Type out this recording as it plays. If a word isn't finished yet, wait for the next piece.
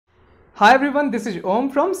Hi everyone, this is Om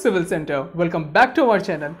from Civil Center. Welcome back to our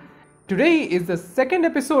channel. Today is the second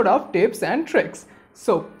episode of Tips and Tricks.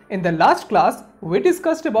 So, in the last class, we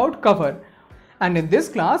discussed about cover. And in this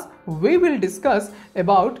class, we will discuss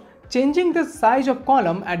about changing the size of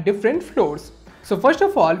column at different floors. So first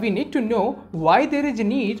of all, we need to know why there is a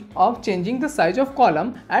need of changing the size of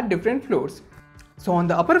column at different floors. So on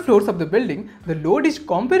the upper floors of the building, the load is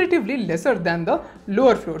comparatively lesser than the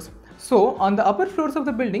lower floors. So on the upper floors of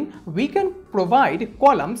the building, we can provide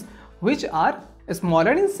columns which are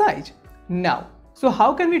smaller in size. Now, so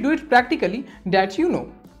how can we do it practically? That you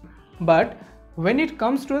know. But when it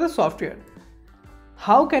comes to the software,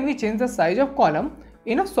 how can we change the size of column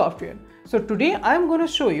in a software? So today I am going to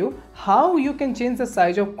show you how you can change the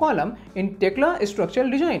size of column in Tekla Structural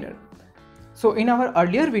Designer. So in our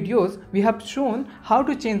earlier videos, we have shown how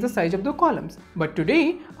to change the size of the columns. But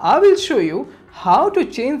today, I will show you how to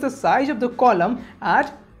change the size of the column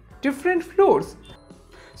at different floors.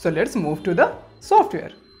 So let's move to the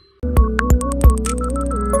software.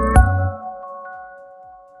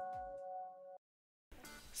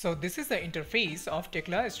 So this is the interface of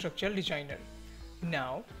Tekla Structural Designer.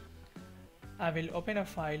 Now, I will open a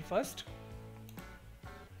file first.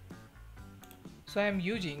 So I am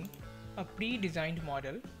using a pre-designed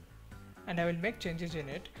model and I will make changes in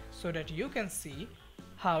it so that you can see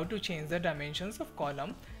how to change the dimensions of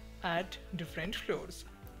column at different floors.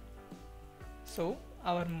 So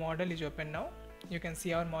our model is open now. You can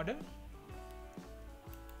see our model.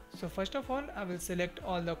 So first of all, I will select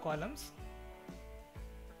all the columns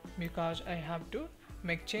because I have to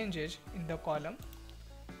make changes in the column.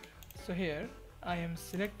 So here I am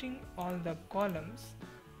selecting all the columns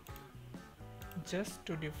just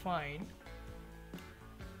to define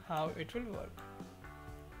how it will work.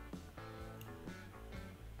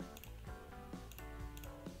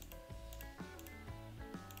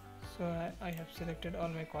 So I have selected all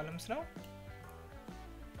my columns now.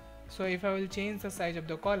 So if I will change the size of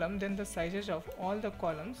the column, then the sizes of all the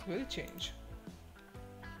columns will change.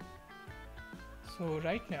 So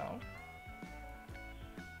right now,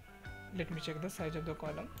 let me check the size of the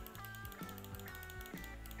column.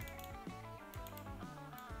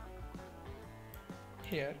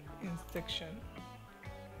 Here in section,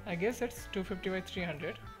 I guess it's 250 by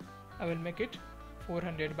 300. I will make it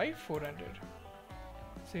 400 by 400.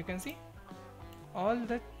 So you can see all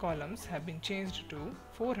the columns have been changed to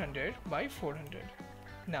 400 by 400.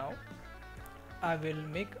 Now I will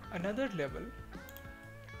make another label.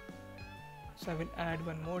 So I will add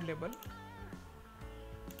one more label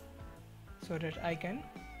so that I can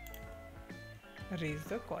raise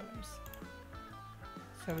the columns.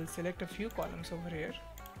 So I will select a few columns over here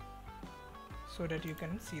so that you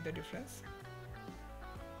can see the difference.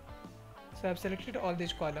 So I have selected all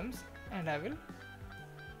these columns and I will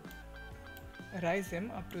raise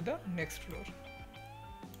them up to the next floor.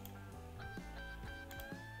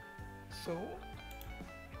 So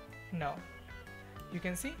now you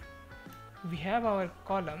can see we have our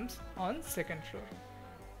columns on second floor,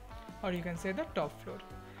 or you can say the top floor.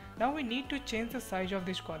 Now we need to change the size of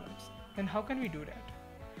these columns. Then how can we do that?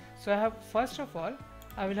 So I have, first of all,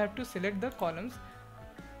 I will have to select the columns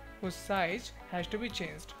whose size has to be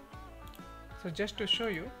changed. So just to show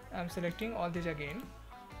you, I am selecting all these again.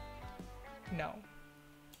 Now,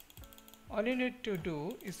 all you need to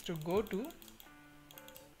do is to go to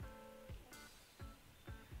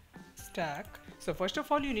stack. So first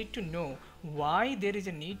of all, you need to know why there is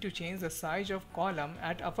a need to change the size of column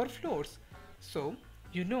at upper floors. So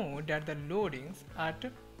you know that the loadings at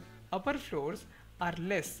upper floors are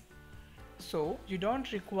less. So you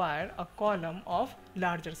don't require a column of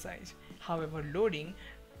larger size. However, loading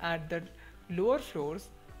at the lower floors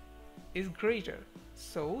is greater.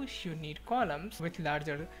 So you need columns with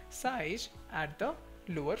larger size at the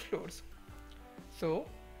lower floors. So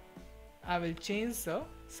I will change the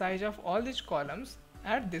size of all these columns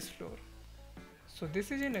at this floor. So this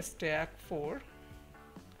is in a stack 4.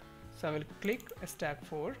 So I will click stack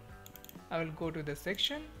 4. I will go to the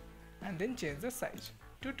section and then change the size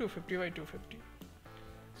to 250 by 250.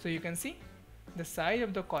 So you can see the size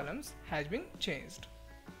of the columns has been changed.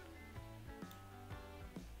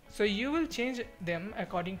 So you will change them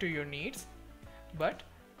according to your needs, but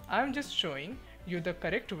I am just showing you the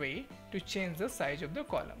correct way to change the size of the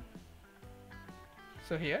column.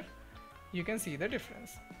 So here you can see the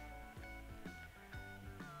difference.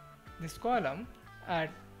 This column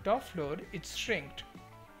at top floor is shrinked.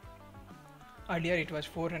 Earlier it was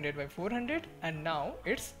 400 by 400 and now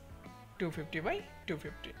it's 250 by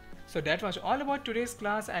 250. So that was all about today's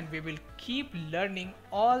class, and we will keep learning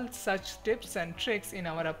all such tips and tricks in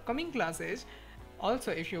our upcoming classes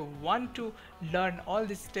Also, if you want to learn all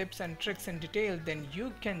these tips and tricks in detail, then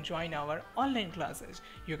you can join our online classes.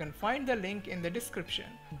 You can find the link in the description.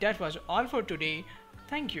 That was all for today.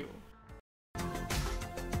 Thank you.